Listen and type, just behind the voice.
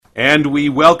And we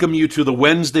welcome you to the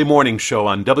Wednesday morning show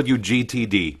on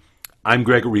WGTD. I'm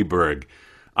Gregory Berg.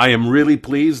 I am really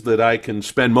pleased that I can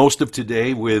spend most of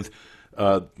today with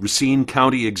Racine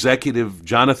County Executive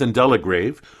Jonathan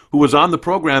Delagrave, who was on the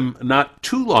program not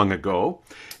too long ago.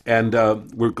 And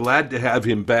we're glad to have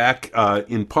him back,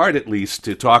 in part at least,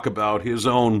 to talk about his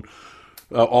own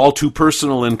all too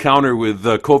personal encounter with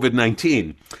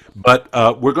COVID-19. But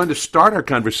we're going to start our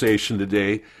conversation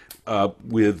today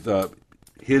with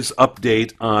his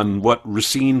update on what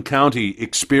Racine County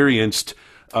experienced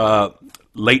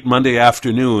late Monday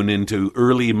afternoon into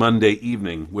early Monday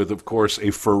evening, with, of course, a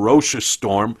ferocious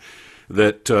storm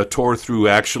that tore through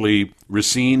actually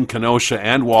Racine, Kenosha,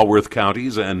 and Walworth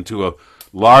counties, and to a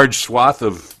large swath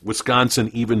of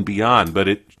Wisconsin even beyond. But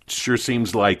it sure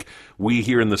seems like we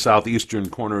here in the southeastern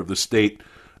corner of the state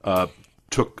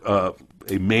took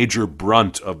a major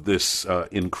brunt of this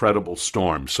incredible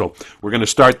storm. So we're going to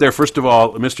start there. First of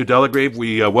all, Mr. Delagrave,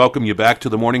 we welcome you back to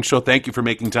the morning show. Thank you for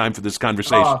making time for this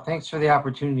conversation. Oh, thanks for the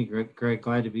opportunity, Greg.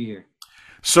 Glad to be here.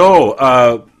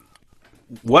 So,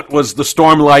 what was the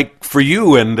storm like for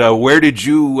you, and where did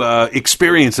you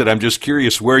experience it? I'm just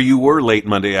curious where you were late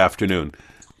Monday afternoon.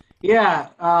 Yeah,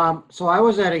 so I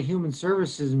was at a human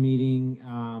services meeting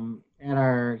at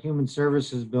our human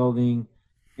services building,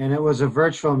 and it was a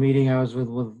virtual meeting. I was with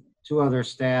two other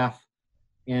staff,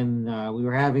 and we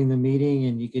were having the meeting,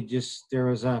 and there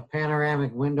was a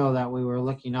panoramic window that we were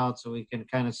looking out so we can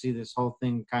kind of see this whole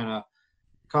thing kind of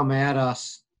come at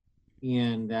us,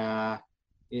 and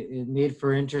it made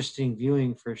for interesting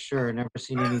viewing for sure. Never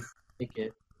seen anything like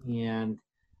it, and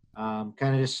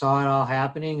kind of just saw it all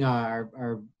happening.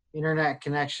 Our internet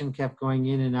connection kept going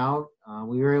in and out.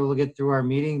 We were able to get through our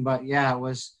meeting, but yeah, it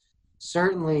was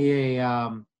certainly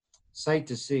a sight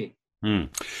to see.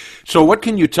 So what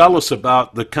can you tell us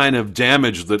about the kind of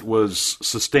damage that was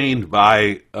sustained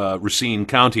by Racine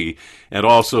County, and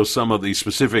also some of the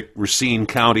specific Racine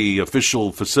County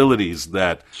official facilities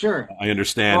that I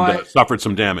understand suffered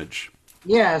some damage?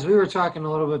 Yeah, as we were talking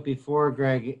a little bit before,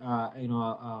 Greg, a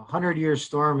 100-year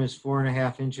storm is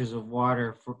 4.5 inches of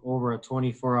water for over a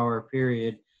 24-hour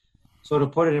period. So to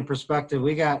put it in perspective,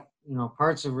 we got,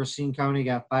 parts of Racine County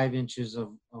got 5 inches of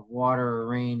water or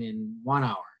rain in 1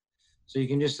 hour. So you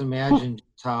can just imagine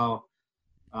just how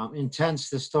intense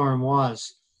the storm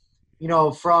was.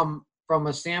 From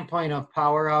a standpoint of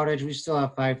power outage, we still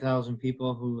have 5,000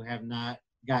 people who have not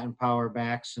gotten power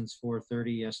back since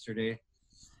 4:30 yesterday,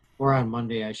 or on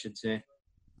Monday, I should say.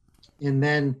 And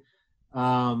then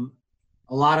a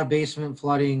lot of basement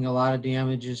flooding, a lot of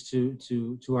damages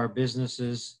to our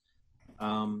businesses.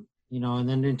 And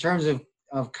then in terms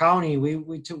of county, we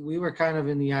were kind of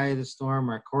in the eye of the storm.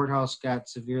 Our courthouse got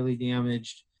severely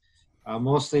damaged,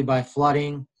 mostly by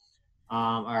flooding.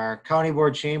 Our county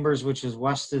board chambers, which is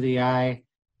west of the eye,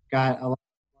 got a lot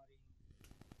of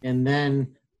flooding. And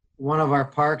then one of our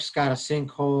parks got a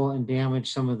sinkhole and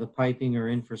damaged some of the piping or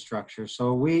infrastructure.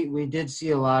 So we did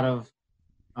see a lot of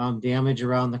damage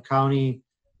around the county,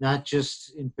 not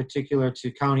just in particular to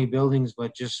county buildings,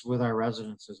 but just with our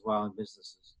residents as well and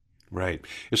businesses. Right.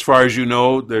 As far as you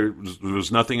know, there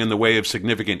was nothing in the way of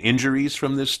significant injuries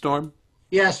from this storm?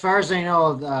 Yeah, as far as I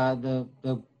know,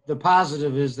 the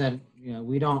positive is that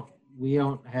we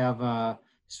don't have,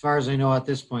 as far as I know at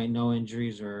this point, no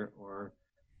injuries or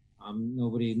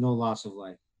no loss of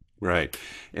life. Right.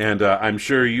 And I'm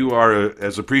sure you are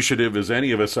as appreciative as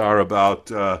any of us are about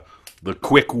the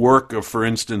quick work of, for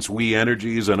instance, We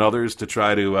Energies and others to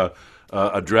try to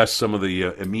address some of the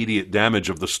immediate damage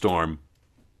of the storm.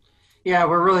 Yeah,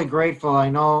 we're really grateful. I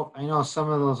know some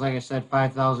of those, like I said,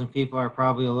 5,000 people are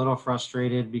probably a little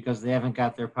frustrated because they haven't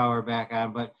got their power back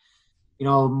on. But,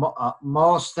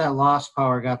 most that lost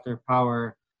power got their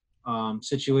power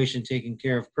situation taken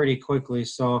care of pretty quickly.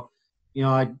 So,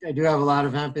 I do have a lot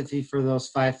of empathy for those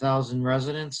 5,000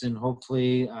 residents, and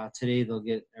hopefully today they'll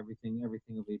get everything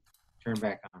will be turned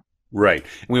back on. Right.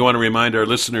 And we want to remind our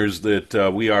listeners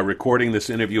that we are recording this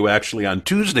interview actually on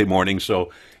Tuesday morning,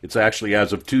 so it's actually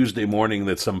as of Tuesday morning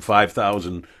that some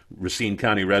 5,000 Racine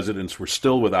County residents were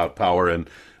still without power, and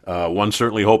one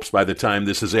certainly hopes by the time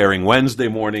this is airing Wednesday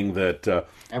morning that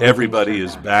everybody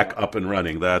is back up and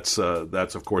running. That's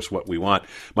of course what we want.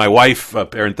 My wife,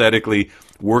 parenthetically,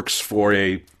 works for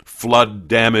a flood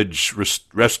damage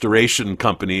restoration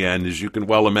company, and as you can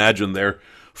well imagine, their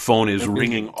phone is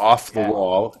ringing off the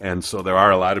wall, and so there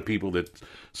are a lot of people that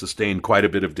sustained quite a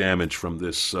bit of damage from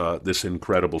this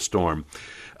incredible storm.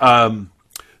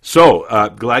 So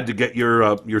glad to get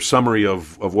your summary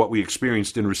of what we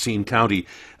experienced in Racine County.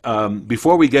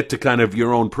 Before we get to kind of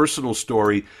your own personal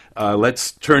story,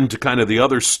 let's turn to kind of the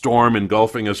other storm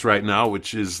engulfing us right now,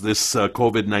 which is this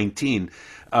COVID-19.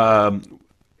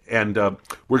 And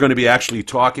we're going to be actually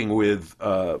talking with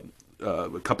a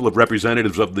couple of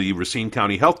representatives of the Racine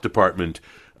County Health Department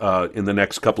in the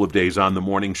next couple of days on the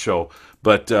morning show.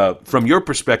 But from your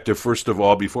perspective, first of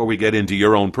all, before we get into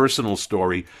your own personal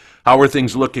story, how are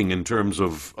things looking in terms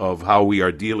of how we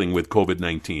are dealing with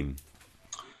COVID-19?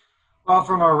 Well,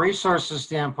 from a resources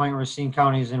standpoint, Racine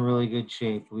County is in really good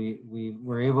shape. We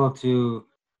were able to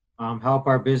help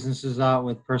our businesses out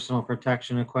with personal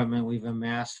protection equipment. We've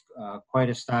amassed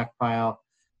quite a stockpile.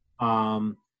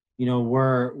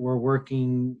 We're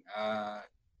working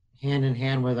hand in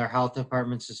hand with our health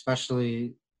departments,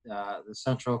 especially the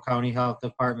Central County Health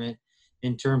Department,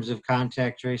 in terms of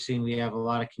contact tracing. We have a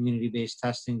lot of community-based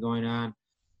testing going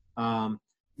on.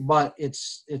 But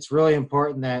it's really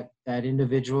important that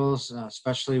individuals,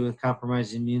 especially with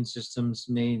compromised immune systems,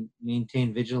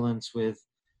 maintain vigilance with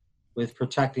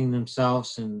protecting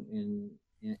themselves and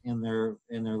their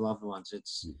loved ones.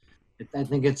 I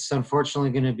think it's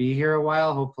unfortunately going to be here a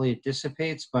while. Hopefully it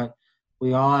dissipates, but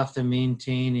we all have to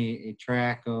maintain a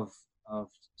track of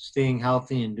staying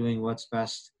healthy and doing what's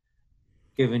best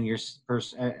given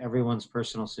everyone's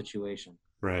personal situation.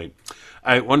 Right.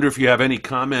 I wonder if you have any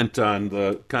comment on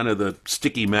the kind of the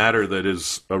sticky matter that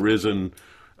has arisen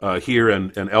here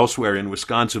and elsewhere in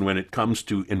Wisconsin when it comes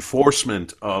to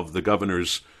enforcement of the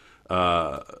governor's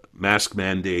mask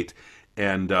mandate,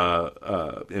 and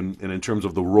in terms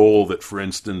of the role that, for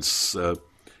instance,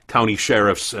 county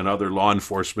sheriffs and other law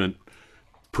enforcement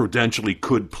prudentially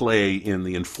could play in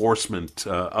the enforcement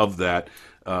of that.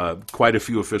 Quite a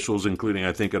few officials, including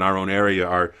I think in our own area,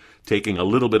 are taking a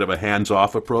little bit of a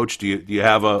hands-off approach. Do you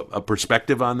have a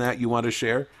perspective on that you want to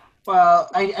share? Well,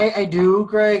 I do,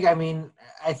 Greg. I mean,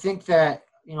 I think that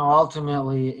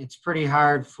ultimately it's pretty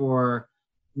hard for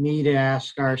me to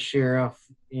ask our sheriff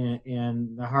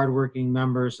and the hardworking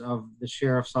members of the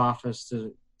sheriff's office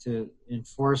to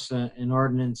enforce an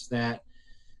ordinance that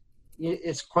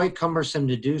it's quite cumbersome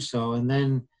to do so, and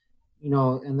then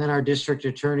our district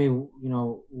attorney,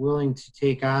 willing to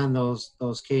take on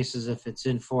those cases if it's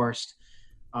enforced.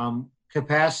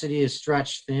 Capacity is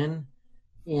stretched thin,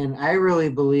 and I really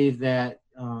believe that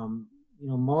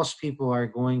most people are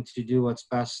going to do what's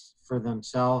best for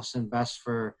themselves and best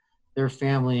for their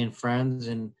family and friends.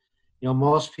 And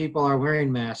most people are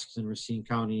wearing masks in Racine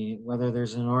County, whether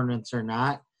there's an ordinance or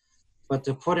not. But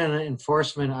to put in an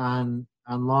enforcement on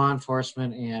law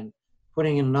enforcement and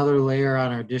putting another layer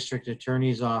on our district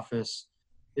attorney's office,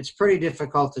 it's pretty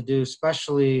difficult to do,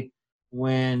 especially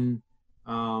when,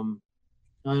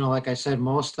 like I said,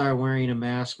 most are wearing a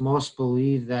mask. Most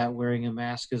believe that wearing a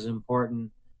mask is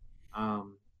important.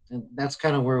 And that's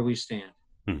kind of where we stand.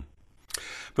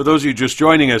 For those of you just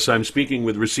joining us, I'm speaking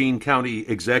with Racine County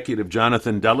Executive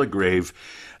Jonathan Delagrave.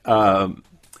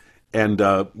 And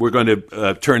we're going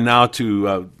to turn now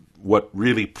to what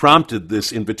really prompted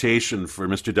this invitation for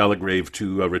Mr. Delagrave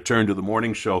to return to the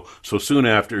morning show so soon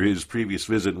after his previous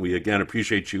visit. And we again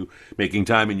appreciate you making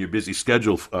time in your busy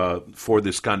schedule for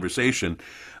this conversation.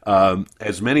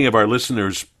 As many of our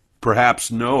listeners perhaps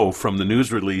know from the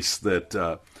news release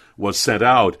that was sent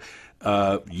out,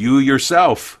 you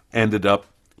yourself ended up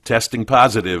testing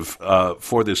positive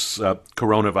for this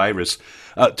coronavirus.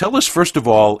 Tell us, first of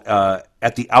all,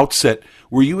 at the outset,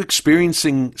 were you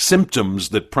experiencing symptoms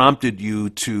that prompted you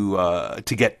to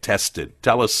get tested?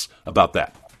 Tell us about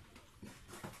that.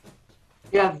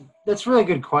 Yeah, that's a really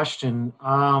good question,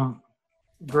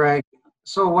 Greg.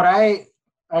 So what I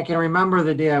can remember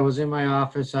the day I was in my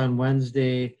office on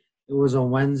Wednesday. It was a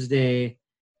Wednesday,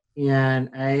 and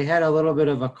I had a little bit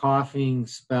of a coughing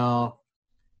spell.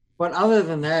 But other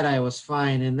than that, I was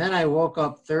fine. And then I woke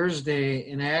up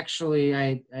Thursday, and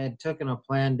I had taken a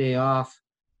planned day off,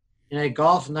 and I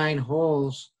golfed 9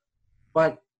 holes.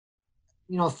 But,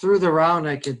 through the round,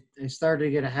 I started to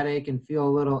get a headache and feel a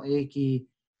little achy.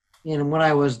 And when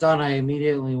I was done, I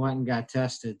immediately went and got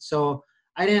tested. So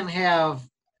I didn't have,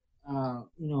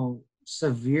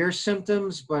 severe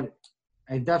symptoms, but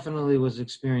I definitely was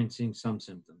experiencing some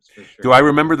symptoms, for sure. Do I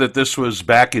remember that this was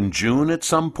back in June at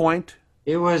some point?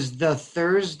 It was the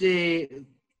Thursday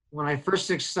when I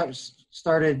first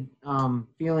started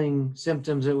feeling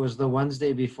symptoms. It was the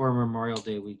Wednesday before Memorial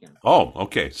Day weekend. Oh,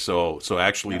 okay. So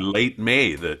actually late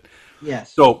May.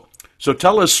 Yes. So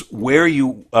tell us where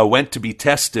you went to be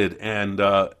tested and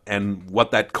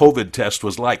what that COVID test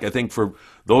was like. I think for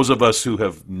those of us who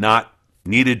have not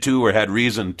needed to or had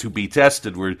reason to be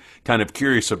tested were kind of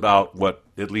curious about what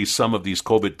at least some of these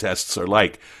COVID tests are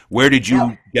like. Where did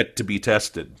Yeah. you get to be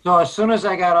tested? So as soon as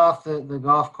I got off the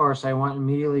golf course, I went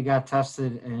immediately got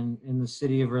tested in the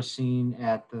city of Racine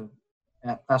at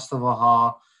Festival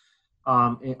Hall.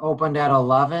 It opened at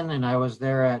 11, and I was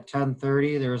there at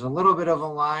 10:30. There was a little bit of a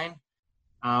line,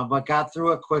 but got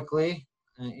through it quickly.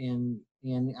 And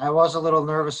I was a little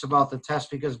nervous about the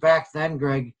test because back then,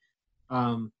 Greg,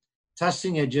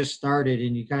 testing had just started,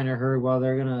 and you kind of heard, well,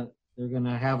 they're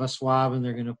gonna have a swab and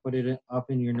they're gonna put it up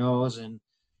in your nose, and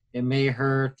it may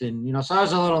hurt, and so I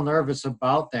was a little nervous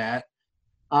about that.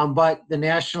 But the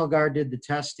National Guard did the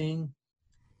testing,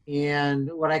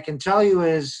 and what I can tell you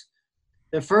is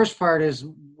the first part is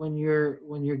when you're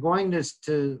going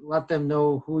to let them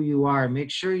know who you are, make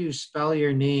sure you spell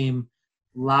your name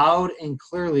loud and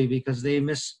clearly because they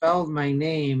misspelled my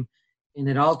name and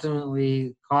it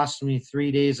ultimately cost me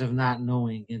 3 days of not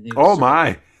knowing. And they Oh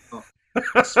my!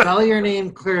 spell your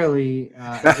name clearly,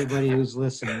 everybody who's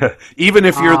listening. even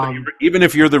if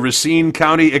you're the Racine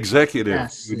County executive,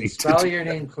 Yes, spell your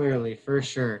name clearly for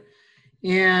sure.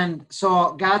 And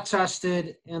so got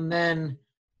tested, and then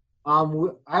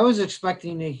I was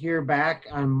expecting to hear back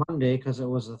on Monday because it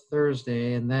was a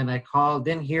Thursday, and then I called,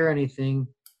 didn't hear anything.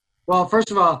 Well,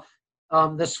 first of all,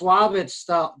 the swab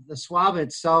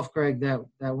itself, Greg, that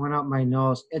went up my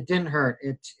nose, it didn't hurt.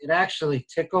 It actually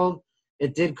tickled.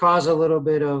 It did cause a little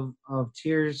bit of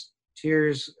tears,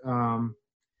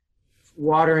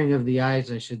 watering of the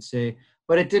eyes, I should say,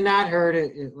 but it did not hurt.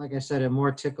 It like I said, it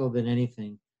more tickled than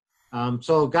anything.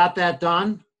 So got that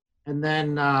done, and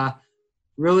then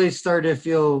really started to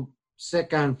feel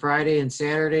sick on Friday and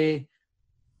Saturday.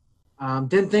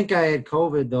 Didn't think I had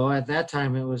COVID though. At that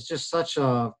time, it was just such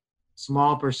a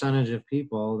small percentage of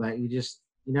people that you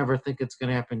never think it's going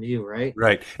to happen to you, right?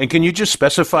 Right. And can you just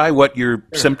specify what your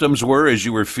Sure. symptoms were as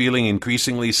you were feeling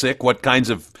increasingly sick? What kinds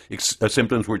of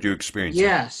symptoms were you experiencing?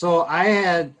 Yeah. So I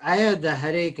had the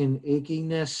headache and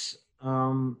achiness.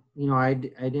 I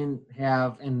didn't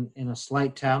have in a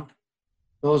slight temp.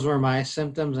 Those were my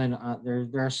symptoms, and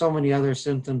there are so many other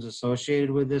symptoms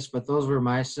associated with this, but those were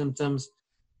my symptoms.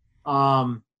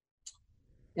 And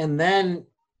then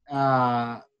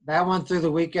that went through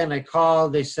the weekend. I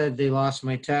called. They said they lost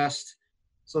my test.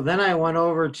 So then I went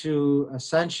over to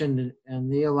Ascension,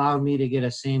 and they allowed me to get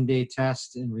a same-day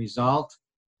test and result.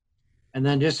 And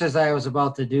then just as I was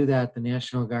about to do that, the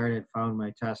National Guard had found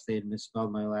my test. They had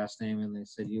misspelled my last name, and they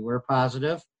said, you were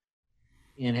positive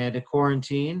and had to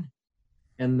quarantine.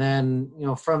 And then,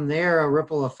 from there, a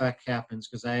ripple effect happens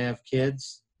because I have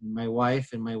kids, and my wife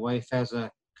has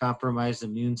a compromised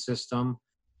immune system.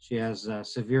 She has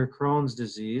severe Crohn's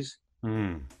disease.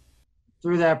 Mm.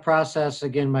 Through that process,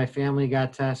 again, my family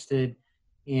got tested,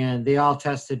 and they all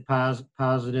tested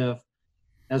positive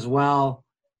as well.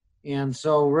 And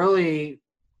so really,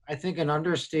 I think an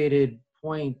understated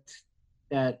point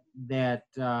that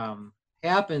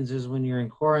happens is when you're in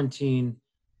quarantine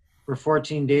for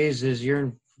 14 days is you're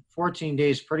in 14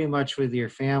 days pretty much with your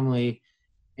family,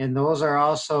 and those are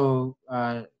also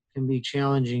can be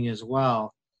challenging as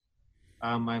well.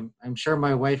 I'm sure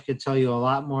my wife could tell you a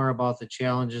lot more about the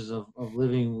challenges of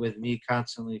living with me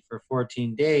constantly for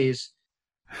 14 days.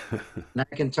 And I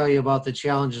can tell you about the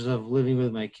challenges of living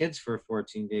with my kids for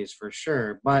 14 days for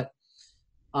sure. But,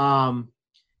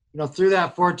 through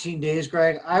that 14 days,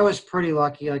 Greg, I was pretty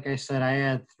lucky. Like I said, I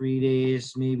had 3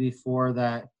 days, maybe 4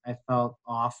 that I felt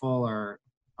awful or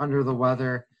under the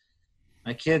weather.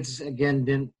 My kids, again,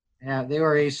 they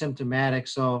were asymptomatic.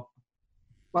 So,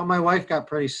 but my wife got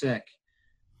pretty sick.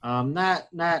 Not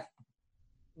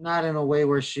in a way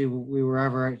where we were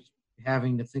ever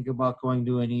having to think about going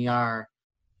to an ER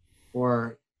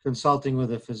or consulting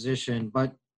with a physician,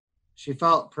 but she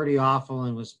felt pretty awful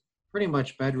and was pretty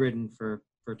much bedridden for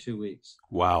 2 weeks.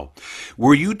 Wow.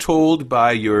 Were you told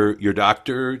by your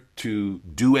doctor to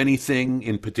do anything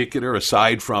in particular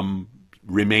aside from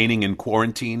remaining in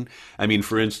quarantine? I mean,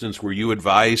 for instance, were you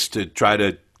advised to try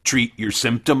to treat your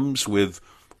symptoms with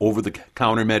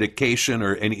over-the-counter medication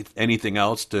or anything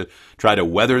else to try to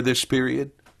weather this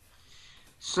period?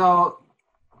 So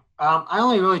I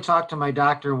only really talked to my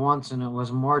doctor once, and it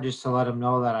was more just to let him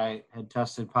know that I had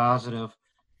tested positive.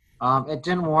 It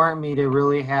didn't warrant me to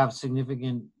really have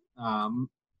significant,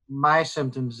 my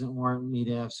symptoms didn't warrant me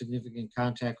to have significant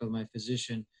contact with my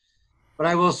physician. But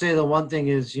I will say the one thing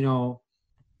is,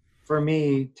 for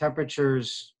me,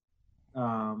 temperatures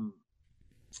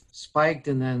spiked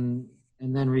and then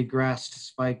regressed,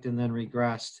 spiked and then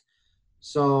regressed.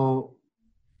 So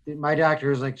my doctor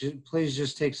was like, please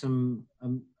just take some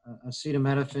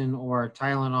acetaminophen or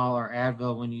Tylenol or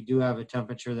Advil when you do have a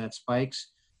temperature that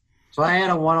spikes. So I had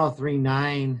a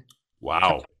 103.9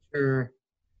 Wow. temperature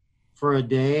for a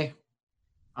day,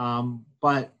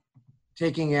 but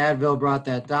taking Advil brought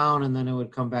that down, and then it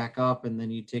would come back up, and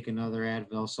then you take another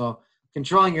Advil. So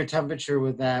controlling your temperature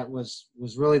with that was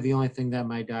really the only thing that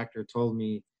my doctor told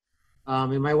me.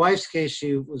 In my wife's case,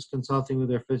 she was consulting with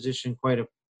her physician quite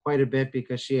a bit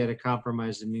because she had a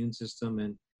compromised immune system,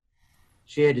 and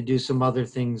she had to do some other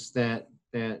things that.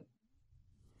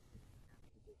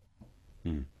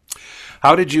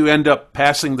 How did you end up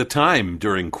passing the time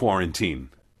during quarantine?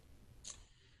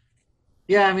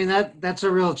 Yeah, I mean that's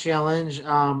a real challenge.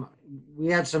 We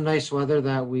had some nice weather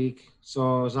that week,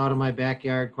 so I was out of my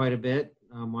backyard quite a bit,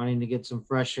 wanting to get some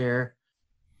fresh air,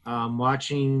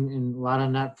 watching a lot of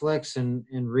Netflix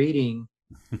and reading.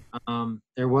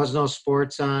 There was no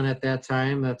sports on at that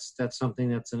time. That's something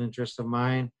that's an interest of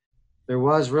mine. There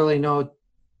was really no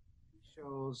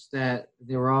shows that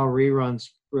they were all reruns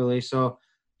really. So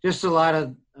just a lot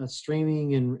of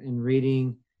streaming and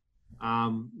reading.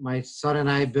 My son and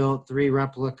I built 3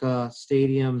 replica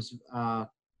stadiums,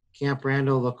 Camp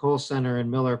Randall, the Kohl Center,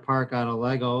 and Miller Park out of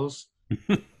Legos.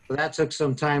 So that took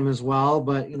some time as well.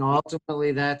 But,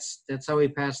 ultimately that's how we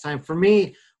pass time. For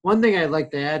me, one thing I'd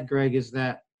like to add, Greg, is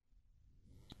that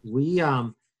we,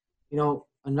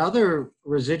 another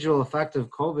residual effect of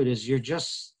COVID is you're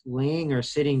just laying or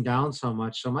sitting down so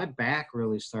much. So my back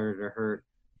really started to hurt.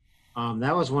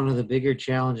 That was one of the bigger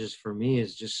challenges for me,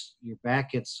 is just your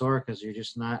back gets sore because you're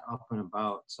just not up and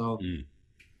about. So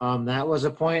that was a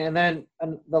point. And then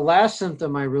the last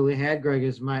symptom I really had, Greg,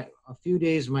 is a few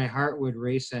days my heart would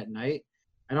race at night.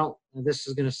 This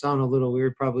is going to sound a little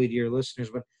weird probably to your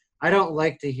listeners, but I don't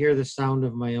like to hear the sound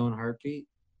of my own heartbeat.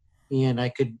 And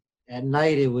at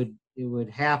night it would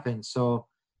happen. So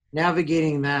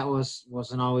navigating that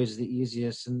wasn't always the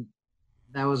easiest. And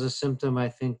that was a symptom I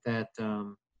think that,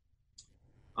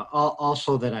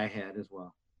 also that I had as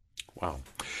well. Wow.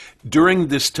 During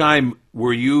this time,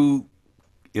 were you,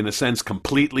 in a sense,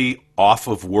 completely off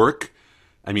of work?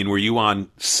 I mean, were you on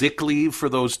sick leave for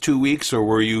those 2 weeks, or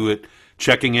were you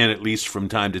checking in at least from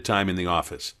time to time in the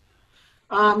office?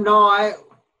 No,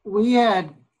 we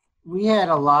had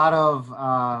a lot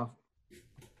of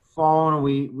phone.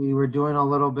 We were doing a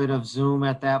little bit of Zoom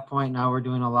at that point. Now we're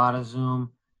doing a lot of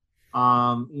Zoom.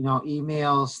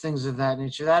 Emails, things of that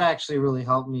nature. That actually really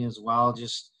helped me as well.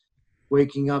 Just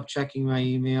waking up, checking my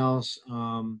emails.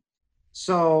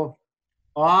 So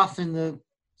off in the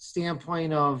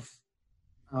standpoint of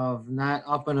not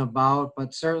up and about,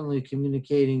 but certainly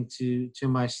communicating to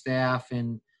my staff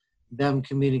and them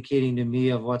communicating to me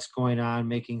of what's going on,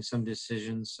 making some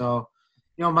decisions. So,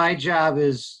 my job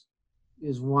is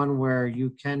one where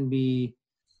you can be,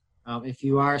 if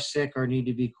you are sick or need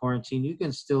to be quarantined, you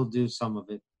can still do some of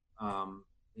it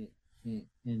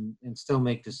and still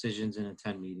make decisions and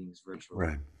attend meetings virtually.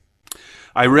 Right.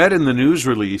 I read in the news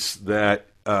release that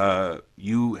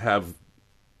you have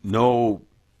no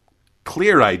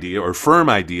clear idea or firm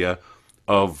idea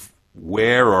of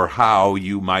where or how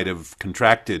you might have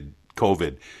contracted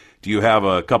COVID. Do you have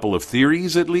a couple of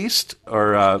theories at least,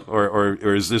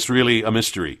 or is this really a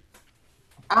mystery?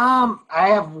 I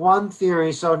have one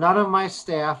theory. So none of my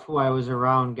staff who I was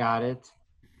around got it.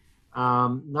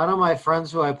 None of my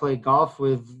friends who I played golf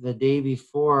with the day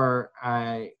before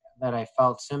I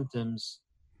felt symptoms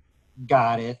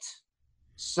got it.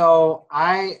 So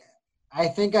I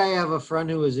think I have a friend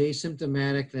who was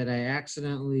asymptomatic that I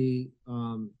accidentally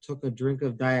took a drink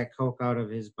of Diet Coke out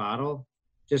of his bottle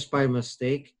just by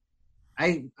mistake.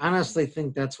 I honestly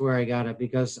think that's where I got it,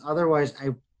 because otherwise I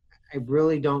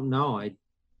really don't know.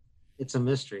 It's a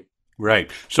mystery.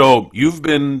 Right. So you've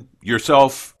been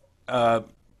yourself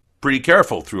pretty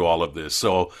careful through all of this.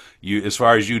 So you, as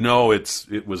far as you know,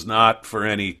 it was not for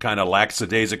any kind of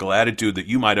lackadaisical attitude that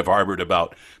you might have harbored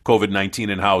about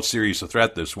COVID-19 and how serious a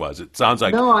threat this was. It sounds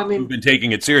like you've been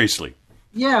taking it seriously.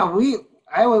 Yeah, we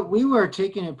were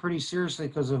taking it pretty seriously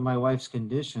because of my wife's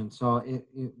condition. So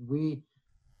we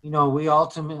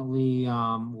ultimately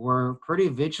were pretty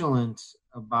vigilant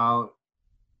about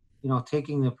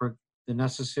taking the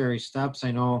necessary steps. I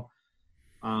know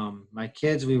my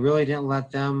kids, we really didn't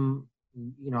let them,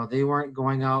 they weren't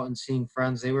going out and seeing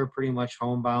friends. They were pretty much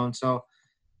homebound. So,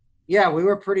 yeah, we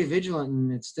were pretty vigilant,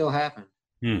 and it still happened.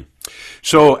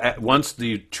 So once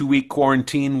the 2-week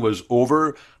quarantine was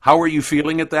over, how were you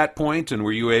feeling at that point? And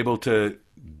were you able to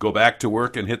go back to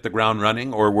work and hit the ground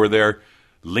running, or were there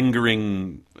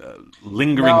lingering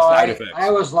side effects? I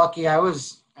was lucky. I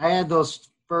had those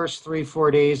first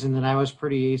 3-4 days, and then I was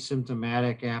pretty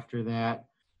asymptomatic after that.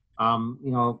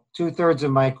 You know, 2/3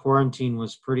 of my quarantine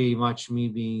was pretty much me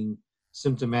being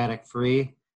symptomatic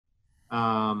free.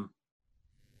 Um,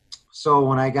 so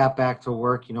when I got back to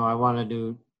work, you know, I want to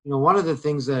do, you know, one of the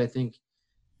things that I think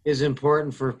is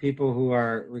important for people who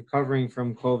are recovering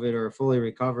from COVID or fully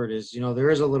recovered is, you know,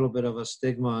 there is a little bit of a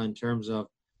stigma in terms of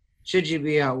should you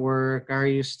be at work? Are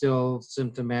you still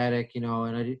symptomatic? You know,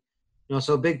 and you know,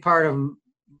 so a big part of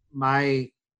my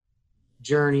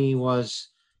journey was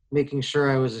making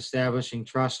sure I was establishing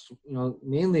trust, you know,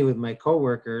 mainly with my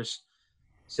coworkers,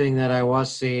 saying that I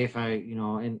was safe. You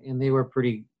know, and they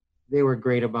were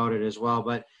great about it as well.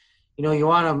 But, you know, you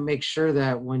want to make sure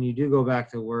that when you do go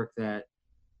back to work, that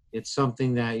it's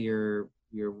something that your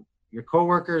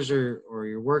coworkers or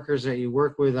your workers that you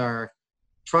work with are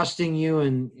trusting you,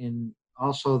 and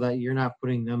also that you're not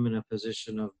putting them in a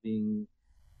position of being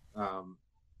um,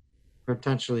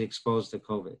 potentially exposed to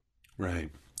COVID. Right.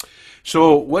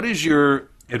 So, what is your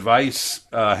advice,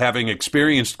 having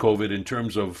experienced COVID, in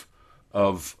terms of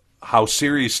how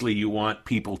seriously you want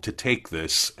people to take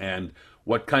this, and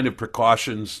what kind of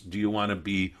precautions do you want to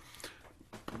be?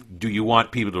 Do you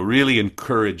want people to really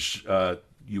encourage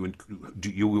you? Do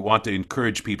you want to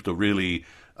encourage people to really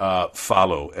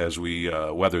follow as we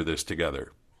weather this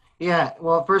together? Yeah,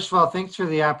 well, first of all, thanks for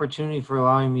the opportunity for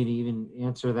allowing me to even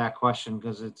answer that question,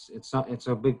 because it's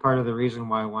a big part of the reason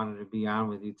why I wanted to be on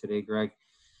with you today, Greg.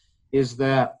 Is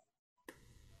that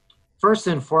first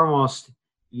and foremost,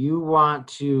 you want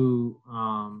to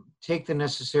take the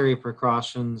necessary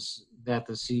precautions that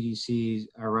the CDC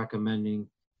are recommending,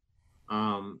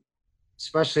 um,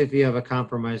 especially if you have a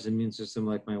compromised immune system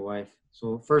like my wife.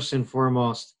 So first and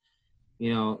foremost,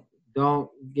 you know,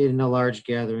 don't get into large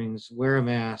gatherings, wear a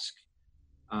mask,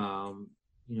 um,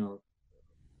 you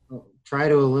know, try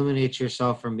to eliminate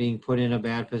yourself from being put in a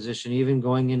bad position, even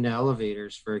going into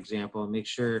elevators, for example, and make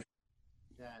sure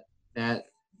that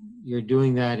you're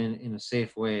doing that in a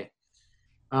safe way.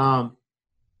 Um,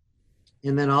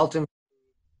 and then ultimately,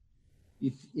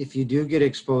 if you do get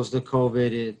exposed to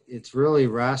COVID, it's really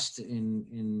rest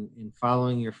in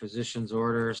following your physician's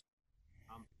orders.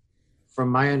 Um, from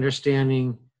my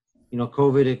understanding, you know,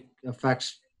 COVID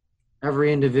affects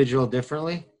every individual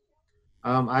differently.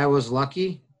 I was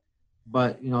lucky,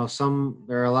 but you know,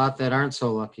 there are a lot that aren't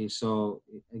so lucky. So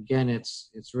again, it's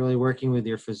really working with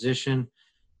your physician.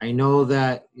 I know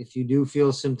that if you do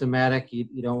feel symptomatic,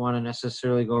 you don't want to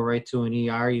necessarily go right to an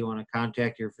ER. You want to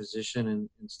contact your physician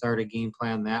and start a game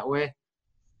plan that way.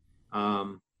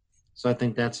 Um, so I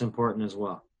think that's important as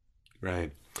well.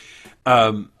 Right.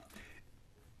 Um,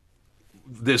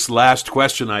 this last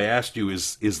question I asked you,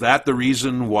 is that the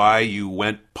reason why you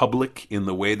went public in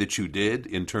the way that you did,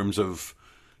 in terms of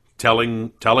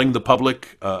telling the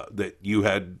public that you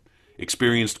had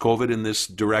experienced COVID in this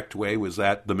direct way? Was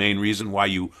that the main reason why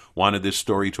you wanted this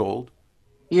story told?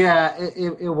 Yeah,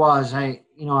 it was. I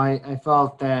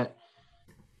felt that,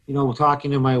 you know,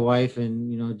 talking to my wife,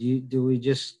 and, you know, do we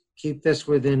just keep this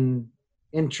within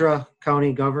intra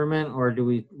county government, or do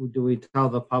we tell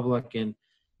the public? And,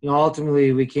 you know,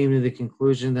 ultimately we came to the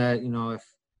conclusion that, you know,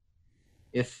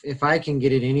 if I can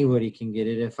get it, anybody can get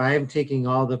it. If I'm taking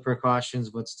all the precautions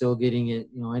but still getting it,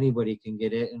 you know, anybody can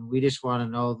get it. And we just want to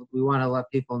know, we want to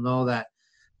let people know that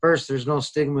first, there's no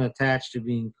stigma attached to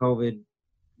being COVID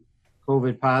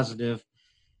positive,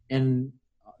 and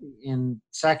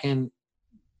second,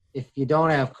 if you don't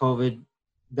have COVID,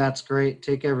 that's great.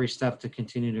 Take every step to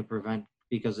continue to prevent,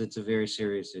 because it's a very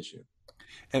serious issue.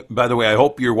 By the way, I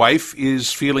hope your wife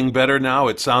is feeling better now.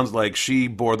 It sounds like she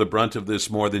bore the brunt of this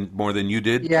more than you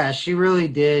did. Yeah, she really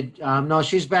did. No,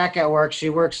 she's back at work. She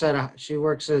works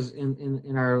as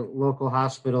in our local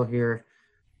hospital here,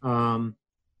 um,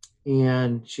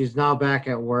 and she's now back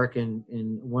at work in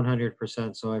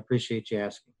 100%. So I appreciate you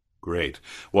asking. Great.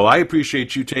 Well, I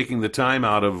appreciate you taking the time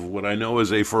out of what I know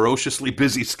is a ferociously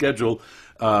busy schedule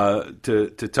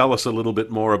to tell us a little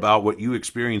bit more about what you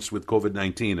experienced with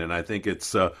COVID-19. And I think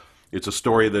it's a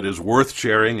story that is worth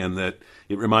sharing, and that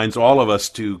it reminds all of us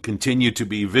to continue to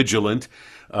be vigilant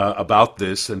about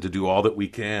this, and to do all that we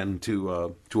can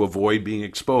to avoid being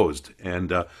exposed.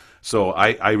 And so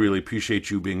I really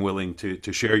appreciate you being willing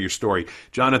to share your story.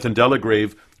 Jonathan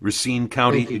Delagrave, Racine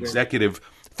County Executive,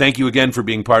 thank you again for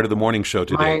being part of the morning show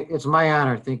today. It's my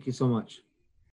honor. Thank you so much.